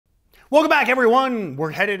Welcome back, everyone.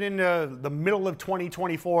 We're headed into the middle of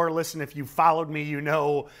 2024. Listen, if you followed me, you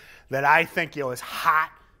know that I think, as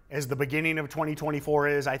hot as the beginning of 2024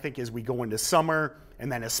 is, I think as we go into summer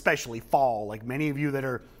and then especially fall, like many of you that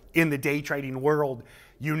are in the day trading world,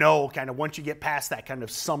 kind of once you get past that kind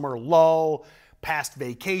of summer lull, past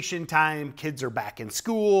vacation time, kids are back in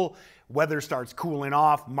school, weather starts cooling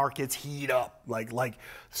off, markets heat up. Like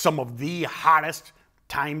some of the hottest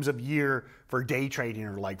times of year for day trading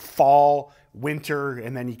are like fall, winter,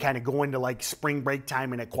 and then you kind of go into like spring break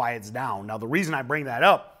time and it quiets down. Now, the reason I bring that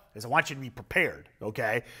up is I want you to be prepared,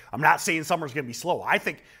 okay? I'm not saying summer's gonna be slow. I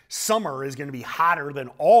think summer is gonna be hotter than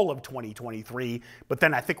all of 2023, but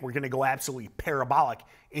then I think we're gonna go absolutely parabolic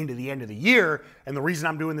into the end of the year. And the reason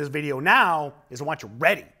I'm doing this video now is I want you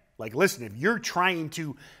ready. Like, listen, if you're trying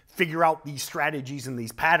to figure out these strategies and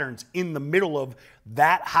these patterns in the middle of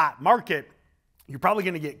that hot market, you're probably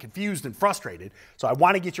going to get confused and frustrated. So I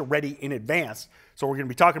want to get you ready in advance. So we're going to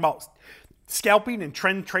be talking about scalping and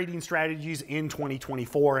trend trading strategies in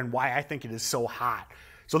 2024 and why I think it is so hot.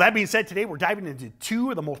 So that being said, today we're diving into two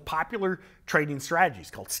of the most popular trading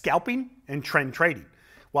strategies called scalping and trend trading.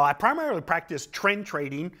 While I primarily practice trend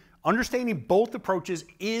trading, understanding both approaches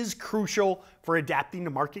is crucial for adapting to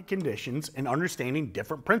market conditions and understanding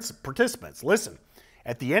different participants. Listen,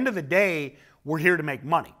 at the end of the day, we're here to make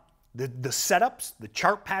money. The setups, the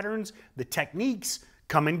chart patterns, the techniques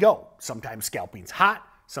come and go. Sometimes scalping's hot,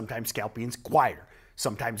 sometimes scalping's quieter.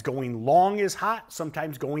 Sometimes going long is hot,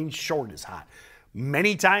 sometimes going short is hot.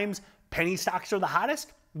 Many times penny stocks are the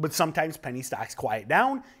hottest, but sometimes penny stocks quiet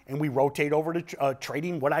down and we rotate over to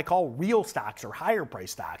trading what I call real stocks or higher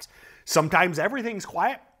price stocks. Sometimes everything's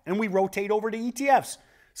quiet and we rotate over to ETFs.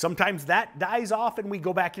 Sometimes that dies off and we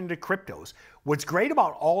go back into cryptos. What's great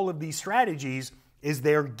about all of these strategies is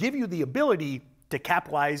they give you the ability to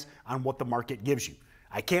capitalize on what the market gives you.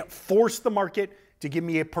 I can't force the market to give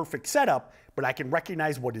me a perfect setup, but I can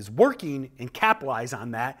recognize what is working and capitalize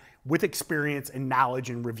on that with experience and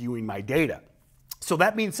knowledge and reviewing my data. So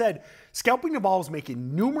that being said, scalping involves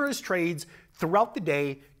making numerous trades throughout the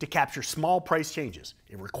day to capture small price changes.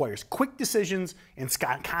 It requires quick decisions and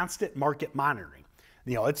constant market monitoring.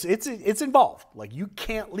 It's involved. Like, you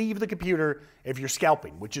can't leave the computer if you're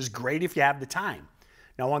scalping, which is great if you have the time.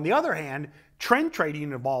 Now, on the other hand, trend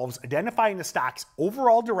trading involves identifying the stock's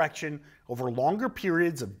overall direction over longer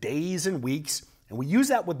periods of days and weeks, and we use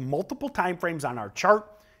that with multiple time frames on our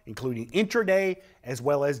chart, including intraday as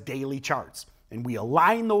well as daily charts. And we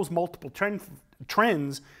align those multiple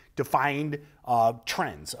trends to find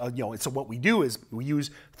trends. So what we do is we use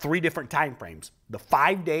three different time frames: the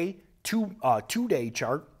 5-day, two-day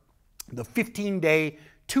chart, the 15-day,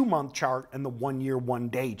 2-month chart, and the 1-year,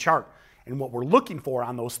 1-day chart. And what we're looking for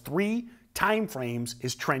on those three time frames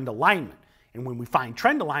is trend alignment. And when we find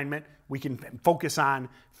trend alignment, we can focus on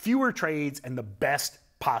fewer trades and the best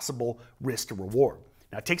possible risk to reward.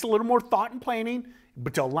 Now, it takes a little more thought and planning,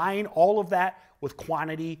 but to align all of that with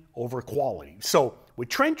quantity over quality. So with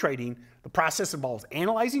trend trading, the process involves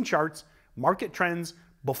analyzing charts, market trends,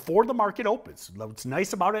 before the market opens. What's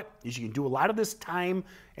nice about it is you can do a lot of this time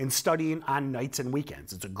and studying on nights and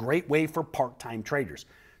weekends. It's a great way for part-time traders.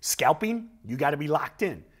 Scalping, you got to be locked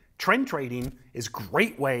in. Trend trading is a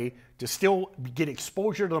great way to still get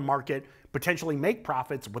exposure to the market, potentially make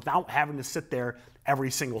profits without having to sit there every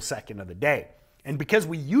single second of the day. And because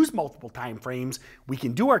we use multiple time frames, we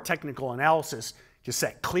can do our technical analysis to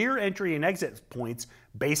set clear entry and exit points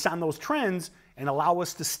based on those trends and allow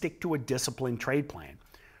us to stick to a disciplined trade plan.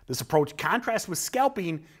 This approach contrasts with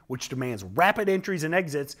scalping, which demands rapid entries and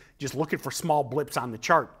exits, just looking for small blips on the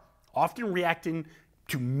chart, often reacting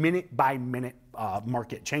to minute-by-minute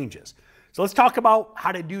market changes. So let's talk about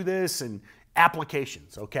how to do this and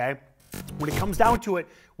applications, okay? When it comes down to it,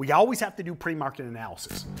 we always have to do pre-market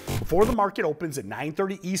analysis. Before the market opens at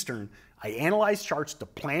 9:30 Eastern, I analyze charts to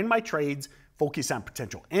plan my trades, focus on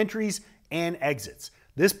potential entries and exits.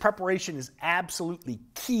 This preparation is absolutely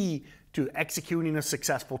key to executing a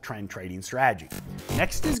successful trend trading strategy.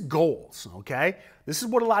 Next is goals, okay? This is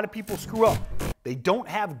what a lot of people screw up. They don't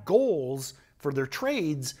have goals for their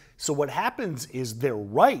trades, so what happens is they're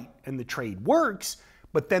right and the trade works,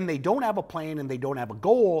 but then they don't have a plan and they don't have a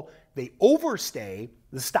goal. They overstay,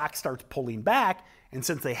 the stock starts pulling back, and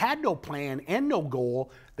since they had no plan and no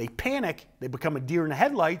goal, they panic, they become a deer in the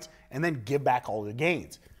headlights, and then give back all the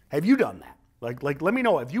gains. Have you done that? Like, let me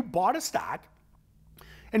know. If you bought a stock,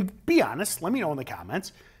 and be honest, let me know in the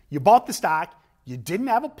comments, you bought the stock, you didn't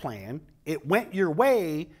have a plan, it went your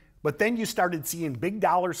way, but then you started seeing big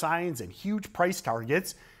dollar signs and huge price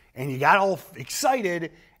targets, and you got all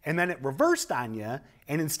excited, and then it reversed on you,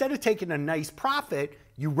 and instead of taking a nice profit,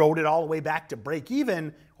 you rode it all the way back to break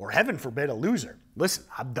even, or heaven forbid, a loser. Listen,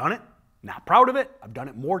 I've done it, not proud of it. I've done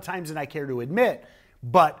it more times than I care to admit,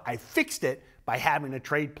 but I fixed it by having a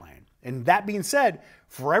trade plan. And that being said,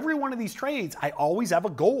 for every one of these trades, I always have a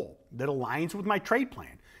goal that aligns with my trade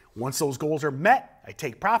plan. Once those goals are met, I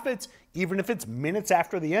take profits, even if it's minutes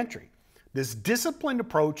after the entry. This disciplined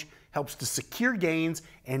approach helps to secure gains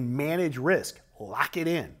and manage risk. Lock it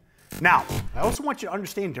in. Now, I also want you to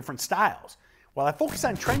understand different styles. While I focus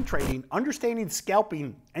on trend trading, understanding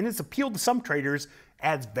scalping and its appeal to some traders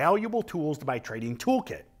adds valuable tools to my trading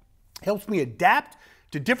toolkit. It helps me adapt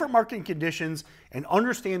to different market conditions and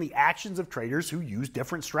understand the actions of traders who use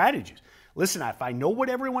different strategies. Listen, if I know what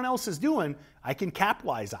everyone else is doing, I can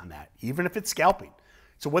capitalize on that, even if it's scalping.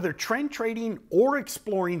 So whether trend trading or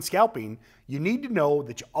exploring scalping, you need to know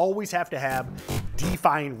that you always have to have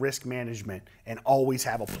defined risk management and always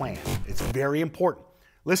have a plan. It's very important.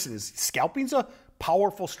 Listen, scalping's a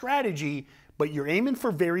powerful strategy, but you're aiming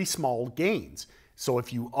for very small gains. So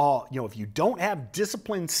if you don't have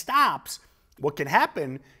disciplined stops, what can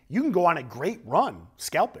happen, you can go on a great run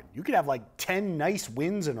scalping. You could have like 10 nice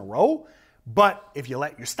wins in a row, but if you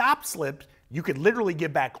let your stop slip, you could literally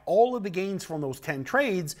give back all of the gains from those 10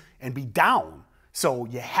 trades and be down. So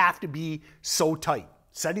you have to be so tight.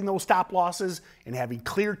 Setting those stop losses and having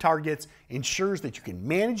clear targets ensures that you can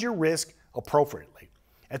manage your risk appropriately.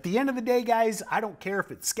 At the end of the day, guys, I don't care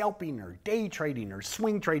if it's scalping or day trading or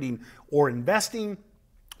swing trading or investing.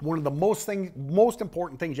 One of the most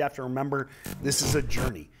important things you have to remember, this is a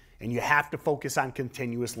journey, and you have to focus on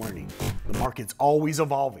continuous learning. The market's always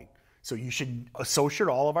evolving, so should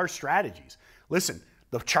all of our strategies. Listen,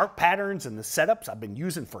 the chart patterns and the setups I've been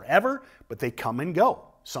using forever, but they come and go.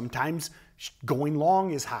 Sometimes going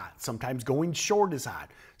long is hot, sometimes going short is hot,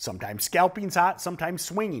 sometimes scalping's hot, sometimes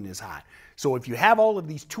swinging is hot. So if you have all of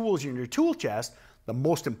these tools in your tool chest, the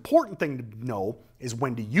most important thing to know is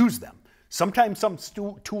when to use them. Sometimes some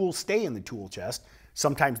tools stay in the tool chest,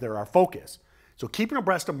 sometimes they're our focus. So keeping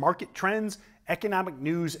abreast of market trends, economic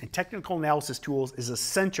news, and technical analysis tools is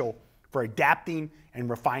essential for adapting and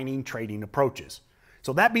refining trading approaches.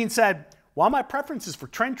 So that being said, while my preference is for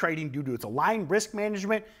trend trading due to its aligned risk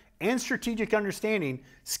management and strategic understanding,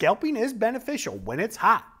 scalping is beneficial when it's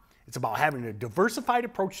hot. It's about having a diversified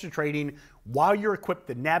approach to trading while you're equipped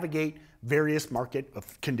to navigate various market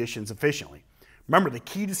conditions efficiently. Remember, the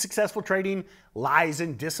key to successful trading lies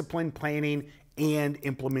in disciplined planning and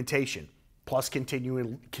implementation, plus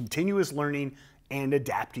continuous learning and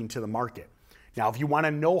adapting to the market. Now, if you want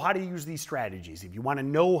to know how to use these strategies, if you want to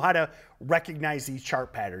know how to recognize these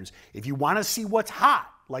chart patterns, if you want to see what's hot,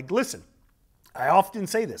 like listen, I often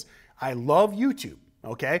say this, I love YouTube,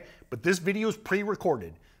 okay? But this video is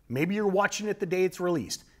pre-recorded. Maybe you're watching it the day it's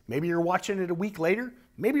released. Maybe you're watching it a week later.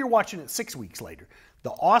 Maybe you're watching it 6 weeks later.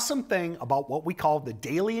 The awesome thing about what we call the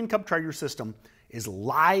Daily Income Trader System is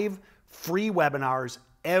live free webinars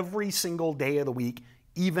every single day of the week,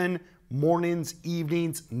 even mornings,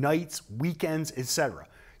 evenings, nights, weekends, etc.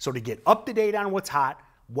 So to get up to date on what's hot,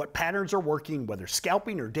 what patterns are working, whether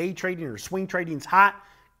scalping or day trading or swing trading is hot,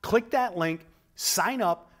 click that link, sign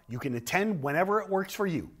up. You can attend whenever it works for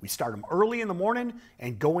you. We start them early in the morning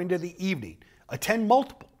and go into the evening. Attend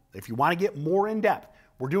multiple if you want to get more in depth.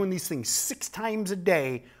 We're doing these things 6 times a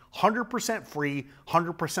day, 100% free,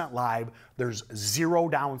 100% live. There's zero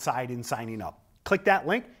downside in signing up. Click that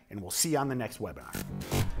link and we'll see you on the next webinar.